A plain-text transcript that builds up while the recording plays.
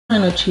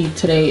trying to achieve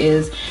today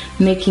is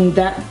making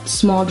that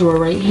small drawer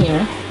right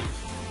here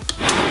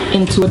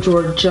into a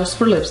drawer just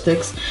for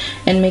lipsticks,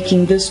 and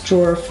making this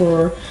drawer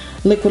for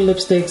liquid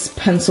lipsticks,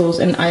 pencils,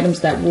 and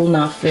items that will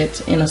not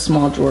fit in a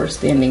small drawer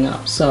standing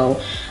up.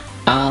 So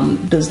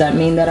does that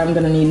mean that I'm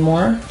gonna need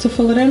more to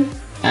fill it in?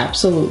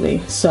 Absolutely.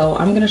 So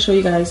I'm gonna show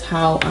you guys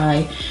how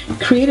I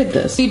created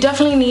this. You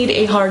definitely need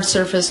a hard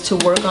surface to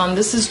work on.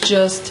 This is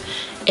just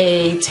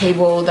a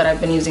table that I've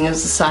been using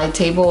as a side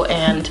table,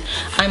 and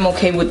I'm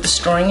okay with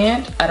destroying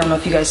it. I don't know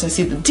if you guys can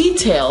see the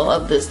detail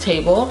of this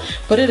table,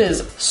 but it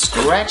is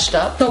scratched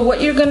up. So what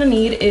you're gonna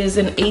need is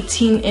an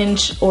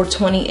 18-inch or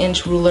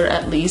 20-inch ruler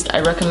at least.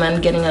 I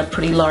recommend getting a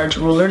pretty large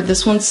ruler.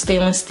 This one's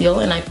stainless steel,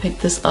 and I picked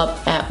this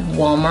up at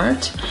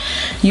Walmart.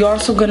 You're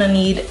also gonna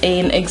need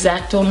an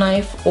X-Acto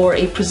knife or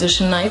a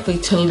precision knife, a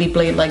utility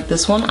blade like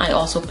this one. I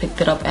also picked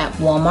it up at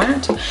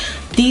Walmart.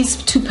 These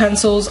two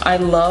pencils I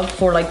love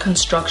for like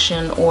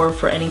construction or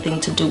for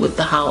anything to do with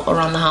the house,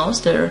 around the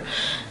house. They're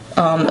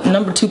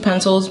number 2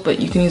 pencils,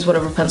 but you can use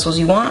whatever pencils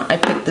you want. I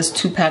picked this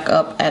 2-pack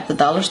up at the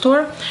dollar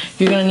store.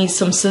 You're gonna need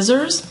some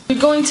scissors. You're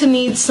going to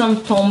need some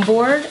foam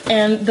board,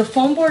 and the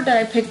foam board that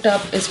I picked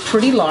up is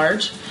pretty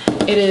large.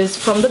 It is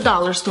from the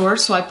dollar store,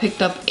 so I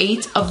picked up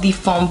 8 of the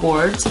foam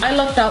boards. I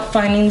lucked out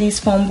finding these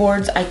foam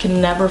boards. I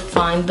can never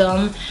find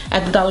them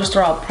at the dollar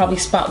store. I'll probably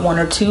spot 1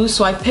 or 2.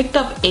 So I picked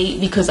up 8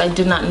 because I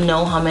did not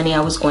know how many I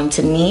was going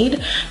to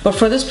need. But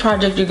for this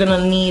project, you're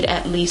gonna need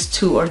at least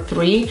 2 or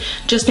 3,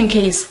 just in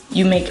case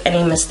you make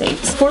any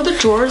mistakes. For the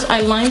drawers,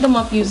 I lined them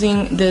up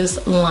using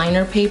this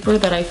liner paper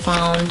that I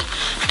found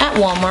at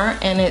Walmart,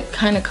 and it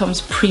kind of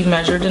comes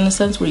pre-measured in a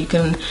sense where you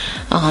can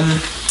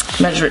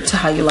measure it to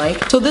how you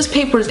like. So this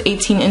paper is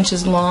 18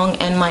 inches long,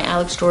 and my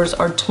Alex drawers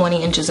are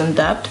 20 inches in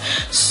depth.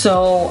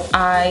 So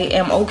I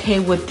am okay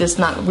with this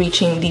not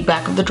reaching the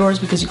back of the drawers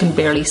because you can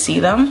barely see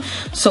them.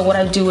 So what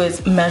I do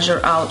is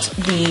measure out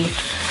the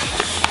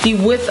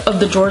width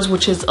of the drawers,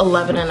 which is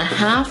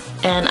 11.5,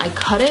 and I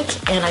cut it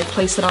and I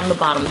place it on the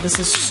bottom. This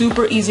is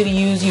super easy to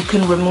use. You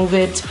can remove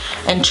it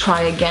and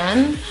try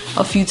again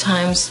a few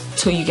times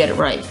till you get it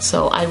right.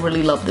 So I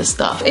really love this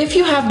stuff. If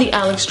you have the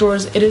Alex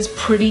drawers, it is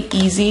pretty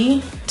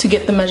easy to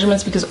get the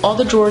measurements because all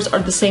the drawers are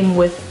the same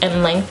width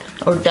and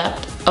length or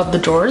depth of the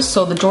drawers.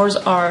 So the drawers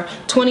are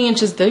 20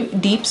 inches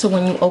deep, so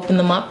when you open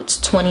them up, it's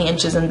 20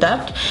 inches in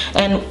depth,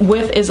 and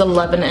width is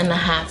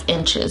 11.5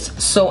 inches.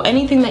 So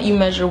anything that you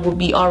measure will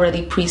be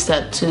already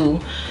preset to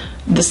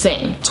the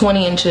same,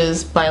 20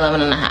 inches by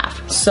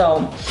 11.5.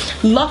 So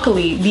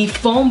luckily the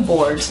foam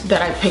boards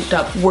that I picked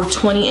up were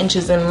 20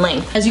 inches in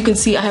length. As you can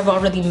see, I have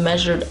already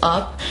measured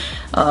up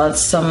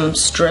some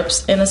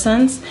strips in a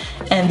sense,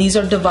 and these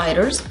are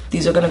dividers.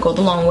 These are gonna go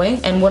the long way,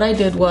 and what I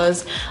did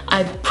was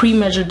I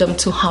pre-measured them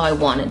to how I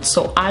wanted.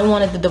 So I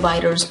wanted the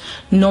dividers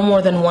no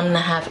more than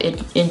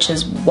 1.5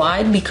 inches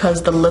wide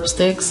because the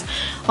lipsticks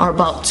are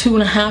about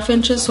 2.5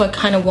 inches, so I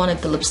kind of wanted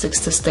the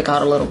lipsticks to stick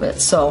out a little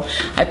bit. So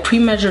I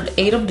pre-measured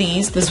 8 of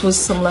these. This was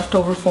some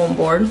leftover foam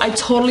board. I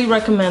totally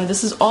recommend,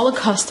 this is all a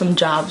custom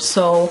job,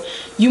 so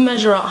you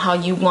measure out how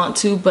you want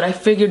to, but I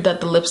figured that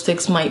the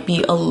lipsticks might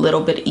be a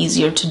little bit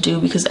easier to do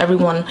because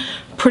everyone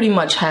pretty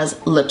much has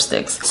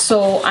lipsticks.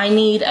 So I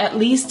need at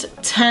least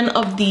 10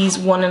 of these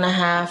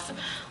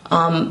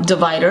 1.5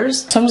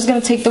 dividers. So I'm just gonna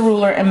take the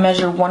ruler and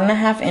measure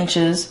 1.5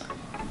 inches.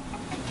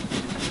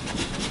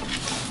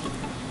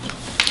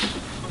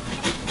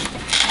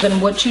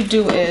 Then what you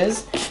do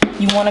is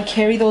you want to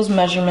carry those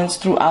measurements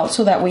throughout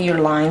so that way your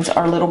lines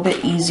are a little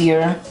bit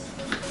easier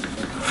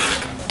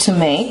to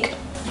make.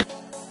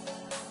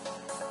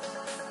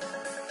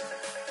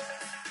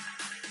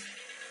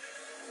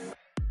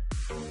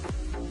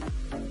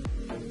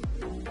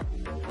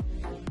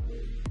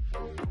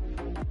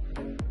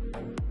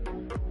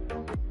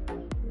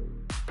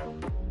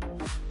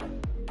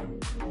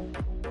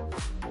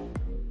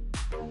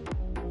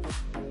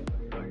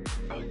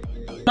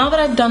 Now that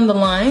I've done the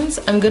lines,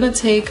 I'm gonna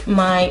take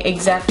my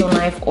X-Acto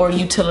knife or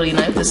utility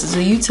knife. This is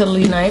a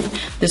utility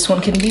knife. This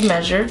one can be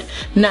measured.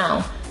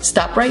 Now,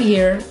 stop right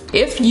here.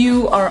 If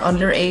you are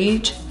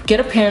underage, get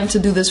a parent to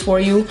do this for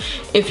you.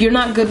 If you're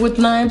not good with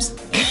knives,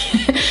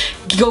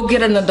 go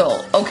get an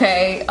adult,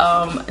 okay?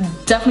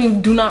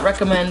 Definitely do not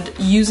recommend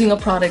using a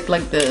product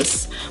like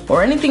this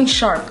or anything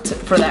sharp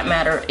for that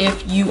matter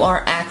if you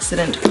are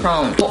accident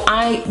prone. So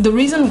the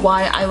reason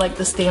why I like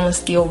the stainless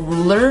steel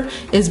ruler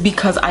is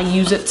because I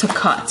use it to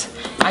cut.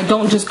 I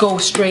don't just go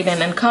straight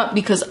in and cut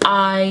because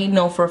I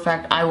know for a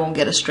fact I won't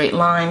get a straight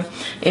line.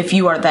 If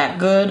you are that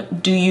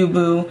good, do you,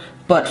 boo?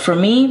 But for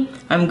me,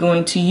 I'm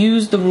going to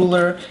use the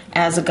ruler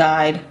as a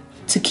guide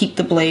to keep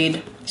the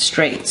blade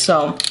straight.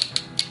 So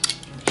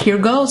here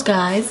goes,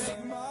 guys.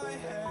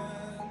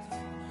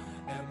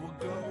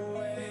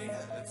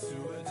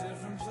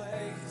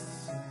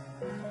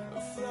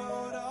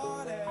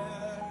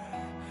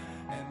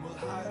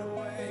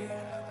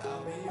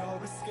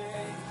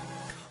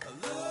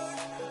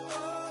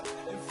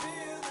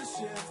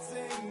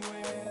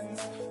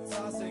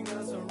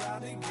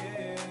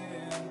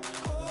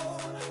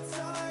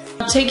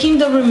 Taking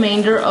the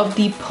remainder of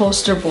the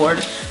poster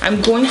board, I'm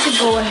going to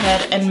go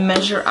ahead and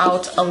measure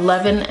out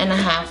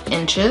 11.5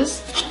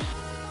 inches.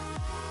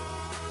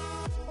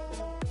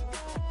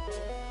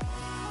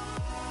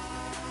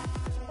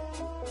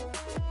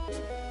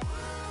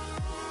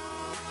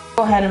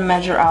 Go ahead and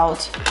measure out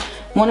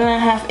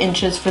 1.5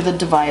 inches for the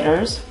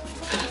dividers.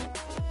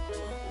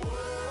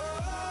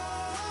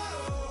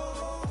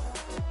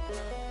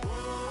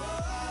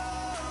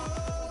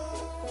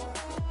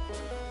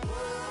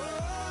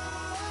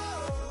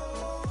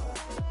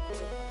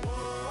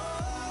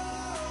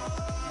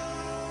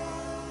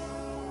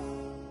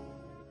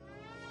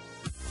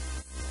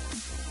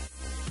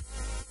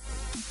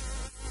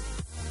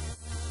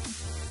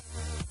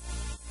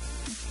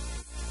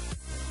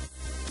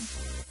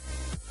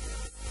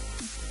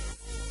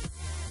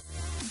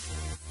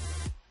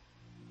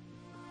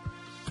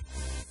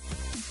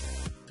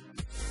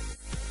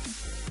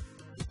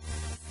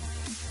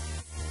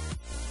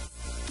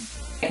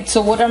 So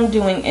what I'm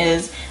doing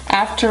is,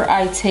 after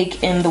I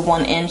take in the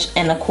 1 1/4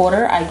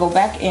 inch, I go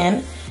back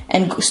in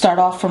and start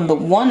off from the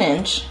 1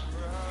 inch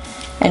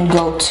and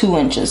go 2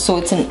 inches. So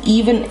it's an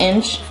even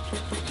inch,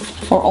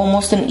 or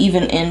almost an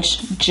even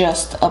inch,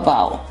 just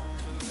about.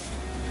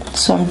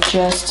 So I'm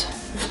just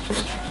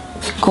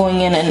going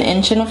in 1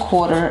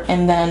 1/4 inch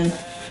and then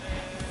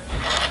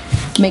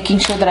making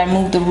sure that I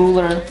move the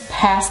ruler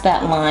past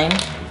that line,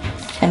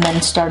 and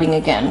then starting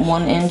again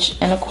 1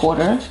 1/4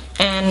 inch.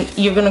 And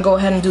you're gonna go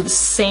ahead and do the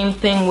same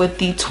thing with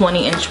the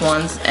 20-inch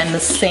ones, and the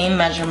same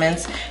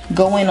measurements.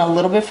 Go in a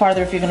little bit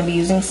farther if you're gonna be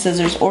using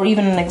scissors, or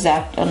even an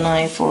X-Acto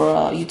knife or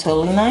a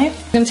utility knife.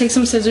 I'm gonna take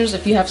some scissors.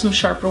 If you have some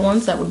sharper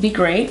ones, that would be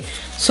great.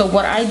 So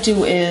what I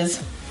do is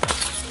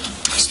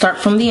start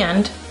from the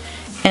end,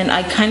 and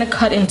I kind of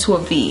cut into a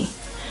V.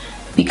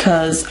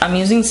 Because I'm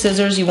using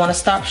scissors, you wanna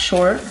stop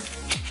short.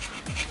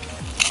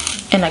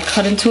 And I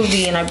cut into a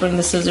V, and I bring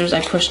the scissors, I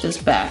push this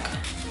back.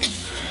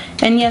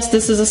 And yes,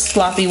 this is a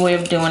sloppy way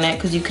of doing it,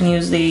 because you can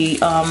use the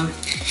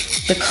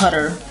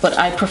cutter, but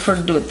I prefer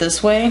to do it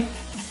this way.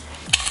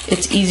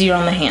 It's easier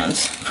on the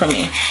hands for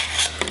me.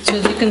 So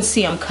as you can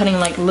see, I'm cutting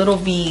like little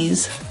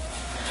V's.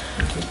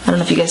 I don't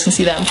know if you guys can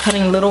see that. I'm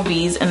cutting little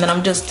V's, and then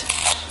I'm just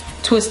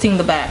twisting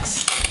the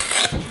backs.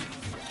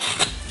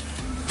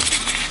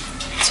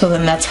 So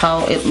then that's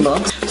how it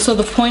looks. So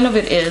the point of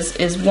it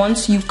is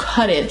once you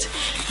cut it,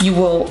 you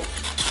will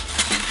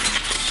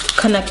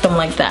connect them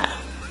like that.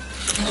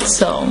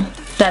 So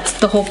that's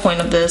the whole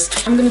point of this.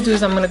 What I'm gonna do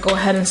is I'm gonna go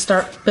ahead and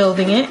start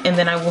building it, and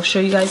then I will show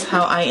you guys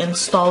how I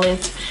install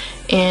it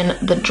in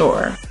the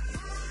drawer.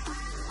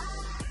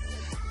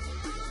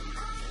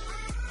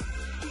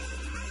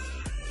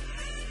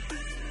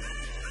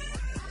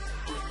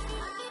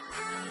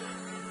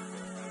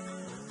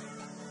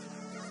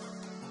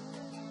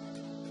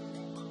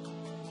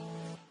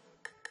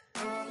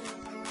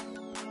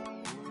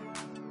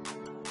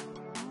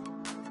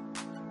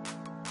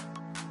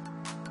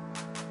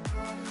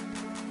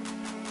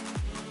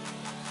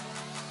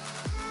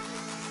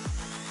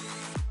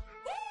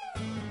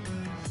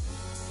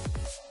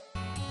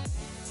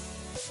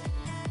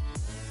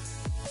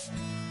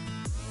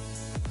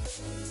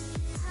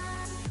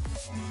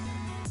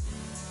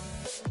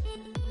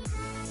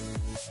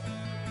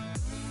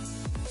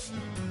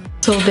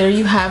 So there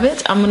you have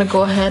it. I'm gonna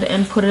go ahead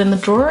and put it in the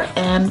drawer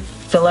and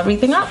fill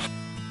everything up.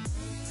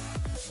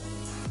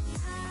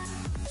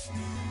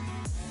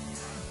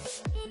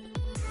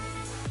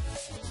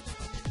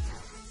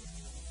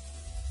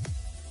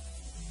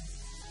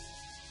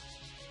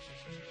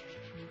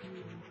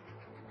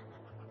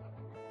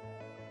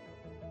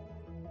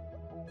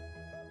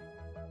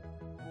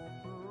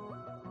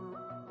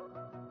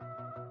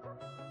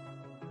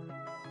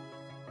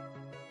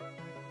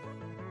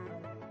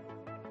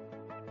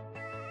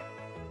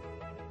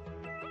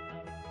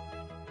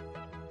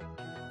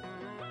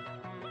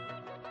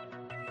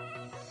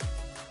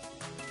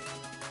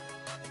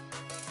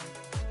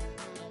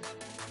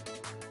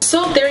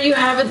 So there you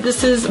have it.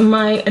 This is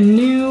my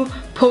new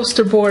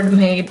poster board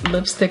made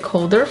lipstick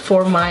holder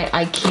for my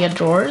IKEA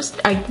drawers.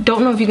 I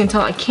don't know if you can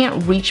tell, I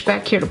can't reach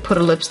back here to put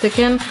a lipstick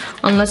in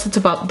unless it's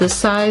about this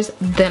size,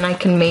 then I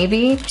can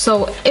maybe.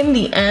 So in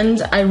the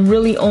end, I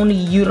really only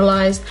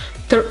utilized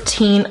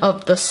 13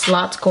 of the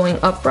slots going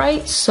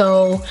upright,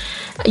 so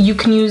you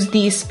can use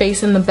the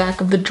space in the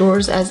back of the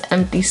drawers as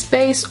empty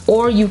space,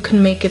 or you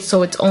can make it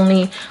so it's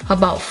only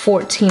about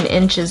 14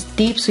 inches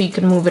deep, so you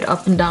can move it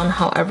up and down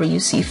however you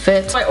see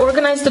fit. So I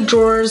organized the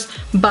drawers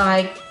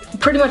by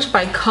pretty much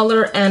by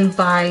color and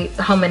by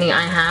how many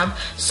I have.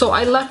 So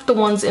I left the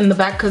ones in the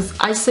back because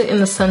I sit in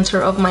the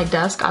center of my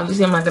desk.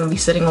 Obviously I'm not going to be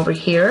sitting over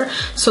here.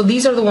 So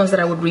these are the ones that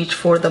I would reach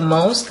for the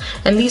most.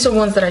 And these are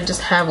ones that I just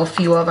have a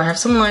few of. I have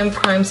some Lime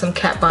Crime, some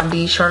Kat Von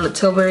D, Charlotte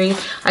Tilbury.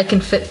 I can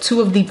fit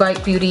 2 of the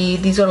Bite Beauty.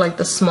 These are like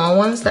the small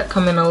ones that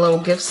come in a little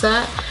gift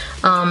set.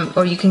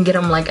 Or you can get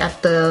them like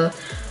at the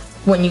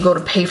when you go to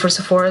pay for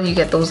Sephora, you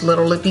get those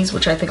little lippies,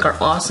 which I think are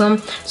awesome.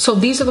 So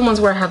these are the ones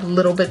where I have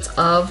little bits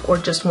of, or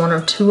just one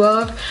or two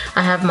of.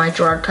 I have my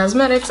Gerard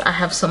Cosmetics, I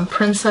have some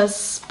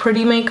Princess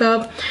Pretty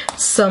makeup,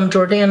 some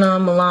Jordana,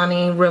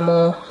 Milani,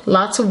 Rimmel,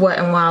 lots of Wet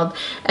n Wild,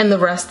 and the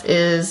rest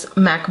is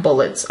MAC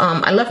Bullets.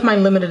 I left my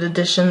limited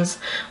editions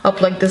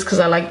up like this because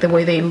I like the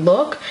way they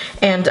look,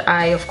 and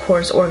I of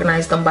course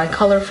organized them by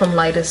color from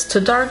lightest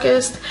to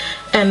darkest,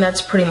 and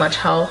that's pretty much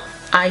how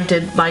I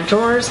did my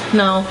drawers.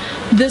 Now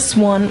this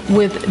one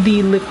with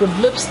the liquid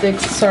lipsticks,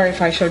 sorry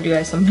if I showed you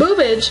guys some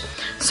boobage.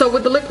 So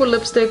with the liquid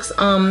lipsticks,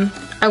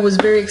 I was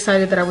very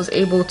excited that I was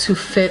able to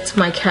fit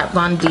my Kat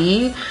Von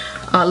D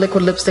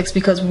liquid lipsticks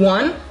because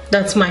one,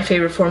 that's my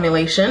favorite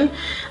formulation,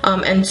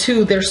 and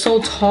two, they're so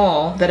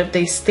tall that if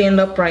they stand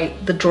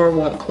upright, the drawer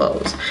won't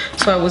close.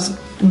 So I was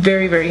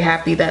very, very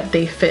happy that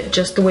they fit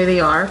just the way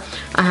they are.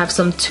 I have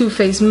some Too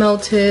Faced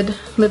Melted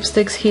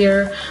lipsticks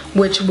here,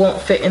 which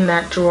won't fit in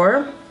that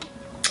drawer.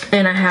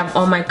 And I have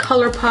all my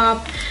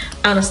ColourPop,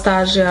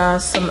 Anastasia,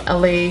 some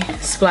LA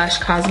Splash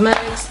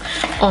Cosmetics.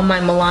 All my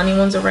Milani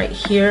ones are right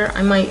here.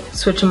 I might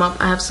switch them up.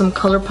 I have some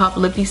ColourPop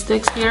lippy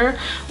sticks here,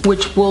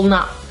 which will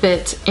not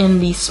fit in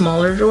the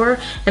smaller drawer.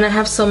 And I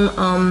have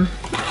some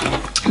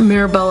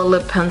Mirabella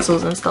lip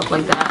pencils and stuff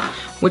like that,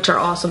 which are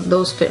awesome.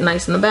 Those fit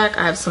nice in the back.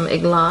 I have some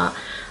Igla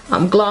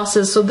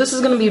glosses. So this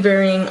is going to be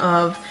varying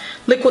of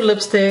liquid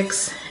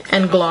lipsticks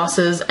and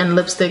glosses and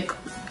lipsticks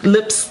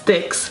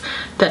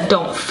that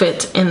don't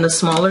fit in the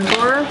smaller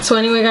drawer. So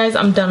anyway guys,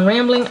 I'm done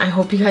rambling. I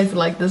hope you guys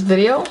liked this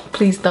video.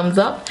 Please thumbs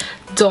up.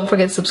 Don't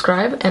forget to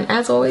subscribe, and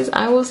as always,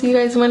 I will see you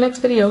guys in my next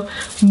video.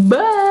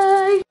 Bye.